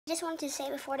Just wanted to say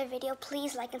before the video,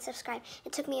 please like and subscribe.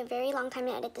 It took me a very long time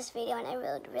to edit this video and I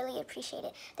really appreciate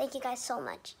it. Thank you guys so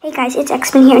much. Hey guys, it's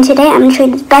X-Men here and today I'm going to show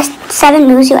you the best 7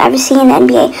 moves you'll ever see in the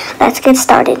NBA. Let's get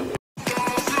started.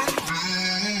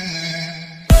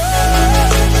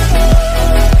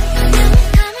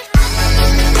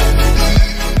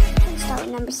 Let's start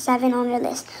with number 7 on your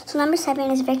list. So number 7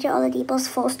 is Victor Oladipo's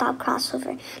full stop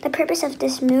crossover. The purpose of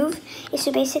this move is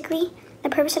to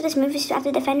have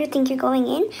the defender think you're going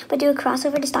in, but do a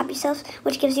crossover to stop yourself,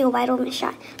 which gives you a wide open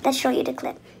shot. Let's show you the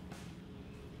clip.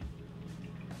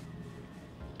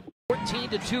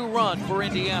 14-2 run for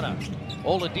Indiana.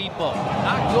 Oladipo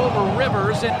knocked over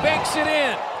Rivers and banks it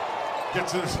in.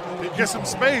 Gets some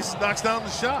space, knocks down the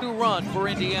shot. 2 run for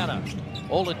Indiana.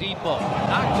 Oladipo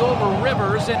knocked over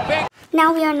Rivers and banks.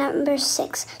 Now we are number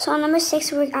 6. So on number 6,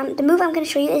 the move I'm going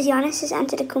to show you is Giannis'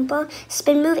 Antetokounmpo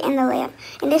spin move and the layup.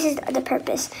 And this is the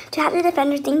purpose. To have the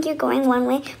defender think you're going one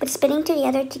way, but spinning to the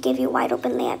other to give you a wide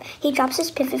open layup. He drops his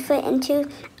pivot foot into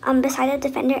beside the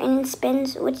defender and then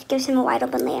spins, which gives him a wide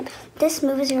open layup. This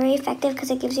move is very effective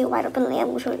because it gives you a wide open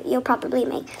layup, which you'll probably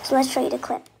make. So let's show you the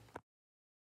clip.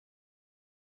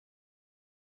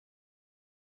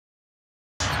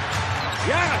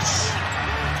 Yes!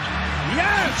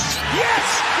 Yes!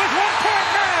 Yes! With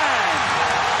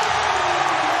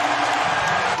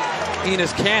 1.9!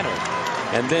 Enes Kanter.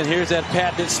 And then here's that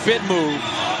patented spin move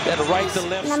that right to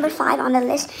left. Number 5 on the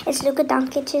list is Luka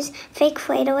Doncic's fake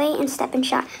fadeaway and step-in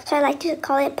shot. So I like to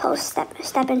call it post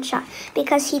step-in shot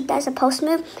because he does a post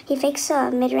move, he fakes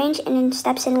a mid-range and then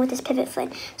steps in with his pivot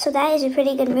foot. So that is a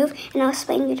pretty good move, and I'll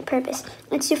explain you the purpose.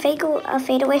 It's to fake a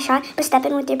fadeaway shot, but step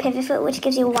in with your pivot foot, which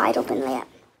gives you a wide open layup.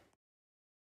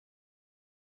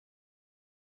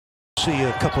 See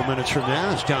a couple minutes from now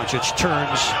as Doncic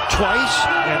turns twice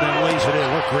and then lays it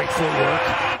in. What great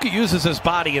footwork. He uses his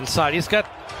body inside. He's got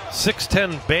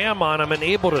 6'10" Bam on him and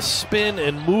able to spin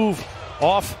and move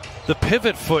off the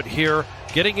pivot foot here,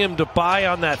 getting him to buy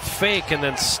on that fake and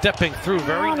then stepping through.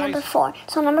 Very nice. Number 4.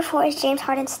 So number 4 is James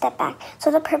Harden's step back. So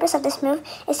the purpose of this move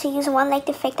is to use one leg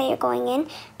to fake that you're going in,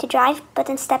 to drive, but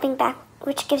then stepping back,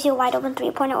 which gives you a wide open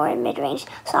three-pointer or a mid-range.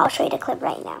 So I'll show you the clip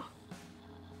right now.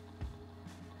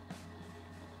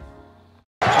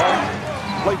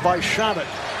 Played by Shabbat.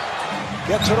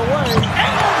 Gets it away.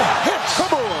 And hits.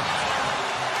 Kaboom!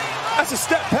 That's a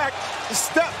step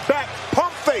back,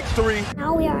 pump fake 3.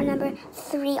 Now we are on number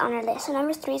 3 on our list. So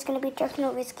number 3 is going to be Dirk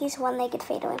Nowitzki's one-legged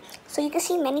fadeaway. So you can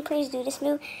see many players do this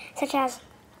move, such as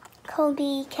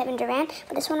Kobe, Kevin Durant,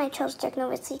 but this one I chose Dirk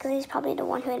Nowitzki because he's probably the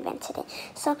one who invented it.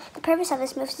 So the purpose of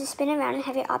this move is to spin around and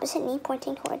have your opposite knee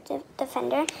pointing toward the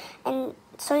defender, and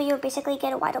so you'll basically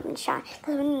get a wide open shot.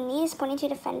 Because when your knee is pointing to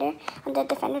the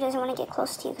defender doesn't want to get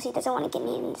close to you because he doesn't want to get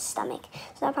kneed in the stomach.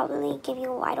 So that'll probably give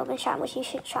you a wide open shot, which you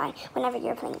should try whenever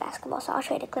you're playing basketball. So I'll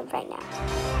show you the clip right now.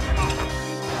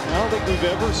 I don't think we've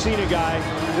ever seen a guy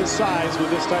this size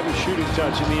with this type of shooting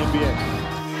touch in the NBA.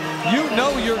 You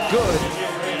know you're good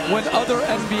when other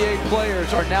NBA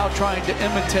players are now trying to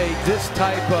imitate this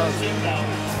type of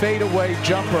fadeaway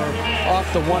jumper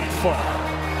off the 1 foot.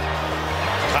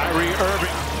 Kyrie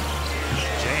Irving.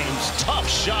 James, tough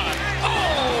shot.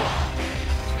 Oh!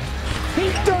 He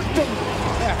dunked him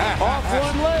off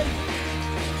one leg.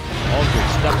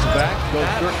 Aldridge steps back,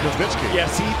 goes Dirk Nowitzki.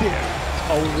 Yes, he did.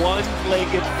 A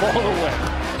one-legged fall away.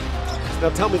 Now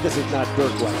tell me this is not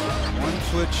Dirk-like.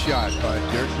 1-foot shot by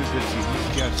Dirk Nowitzki.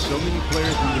 He's got so many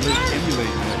players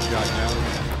emulating that shot now.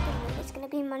 It's going to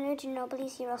be Manu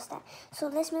Ginobili's Euro step. So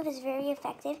this move is very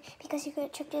effective because you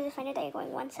could trick the defender that you're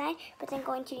going one side, but then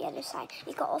going to the other side.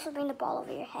 You could also bring the ball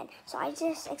over your head. So I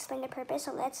just explained the purpose,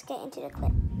 so let's get into the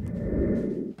clip.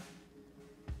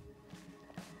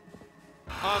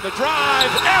 On the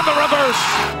drive and the reverse.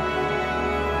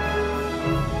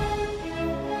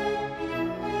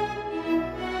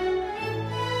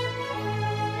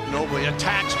 Nobly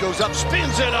attacks, goes up,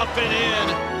 spins it up and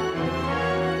in.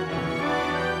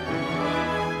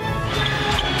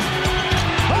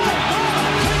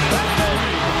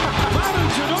 Manu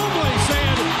Ginobili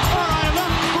saying, I am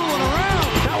not fooling around.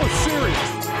 That was serious.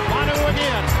 Manu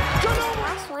again.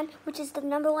 Last one, which is the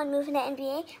number 1 move in the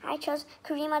NBA, I chose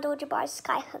Kareem Abdul-Jabbar's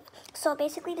skyhook. So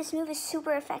basically this move is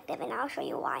super effective and I'll show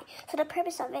you why. So the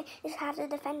purpose of it is to have the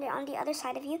defender on the other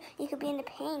side of you. You could be in the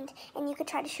paint and you could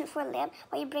try to shoot for a layup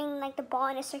while you bring like the ball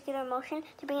in a circular motion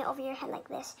to bring it over your head like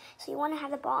this. So you want to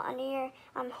have the ball under your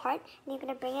heart and you're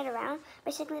going to bring it around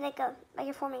basically like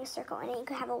you're forming a circle, and then you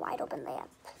could have a wide open layup.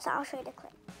 So I'll show you the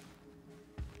clip.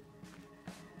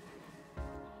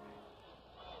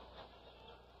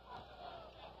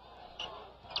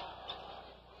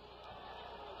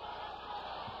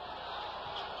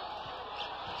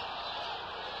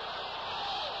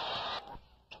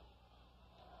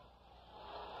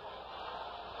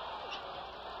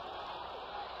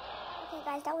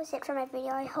 Alright guys, that was it for my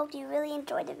video. I hope you really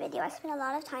enjoyed the video. I spent a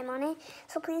lot of time on it,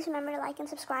 so please remember to like and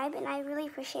subscribe, and I really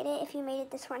appreciate it if you made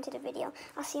it this far into the video.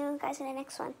 I'll see you guys in the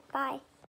next one. Bye.